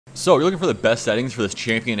So you're looking for the best settings for this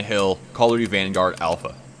Champion Hill Call of Duty Vanguard Alpha.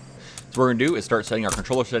 So what we're going to do is start setting our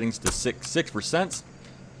controller settings to 6%,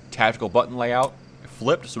 tactical button layout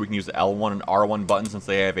flipped so we can use the L1 and R1 buttons since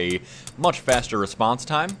they have a much faster response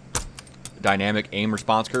time, dynamic aim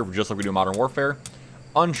response curve just like we do in Modern Warfare,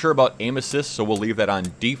 unsure about aim assist so we'll leave that on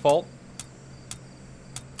default.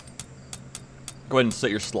 Go ahead and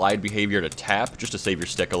set your slide behavior to tap just to save your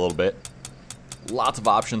stick a little bit. Lots of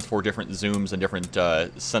options for different zooms and different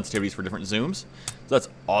sensitivities for different zooms. So that's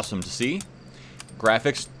awesome to see.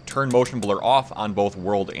 Graphics, turn motion blur off on both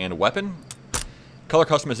world and weapon. Color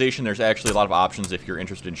customization, there's actually a lot of options if you're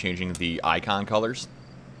interested in changing the icon colors.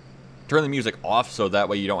 Turn the music off so that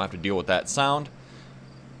way you don't have to deal with that sound.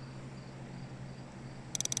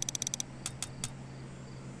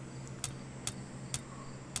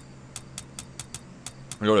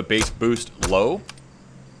 We go to bass boost low.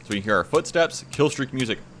 So we can hear our footsteps. Kill streak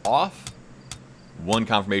music off. One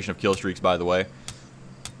confirmation of kill streaks, by the way.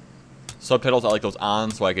 Subtitles, I like those on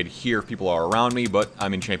so I could hear if people are around me, but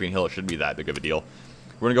I'm in Champion Hill. It shouldn't be that big of a deal.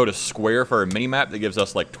 We're going to go to square for our mini-map. That gives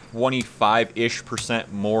us like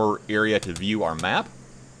 25-ish% more area to view our map.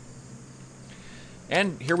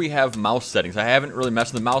 And here we have mouse settings. I haven't really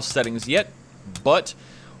messed with the mouse settings yet, but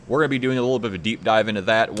we're going to be doing a little bit of a deep dive into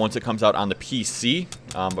that once it comes out on the PC.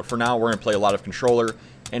 But for now, we're going to play a lot of controller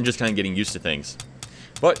and just kind of getting used to things.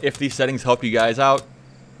 But if these settings help you guys out,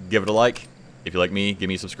 give it a like. If you like me, give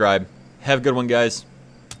me a subscribe. Have a good one, guys.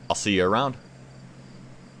 I'll see you around.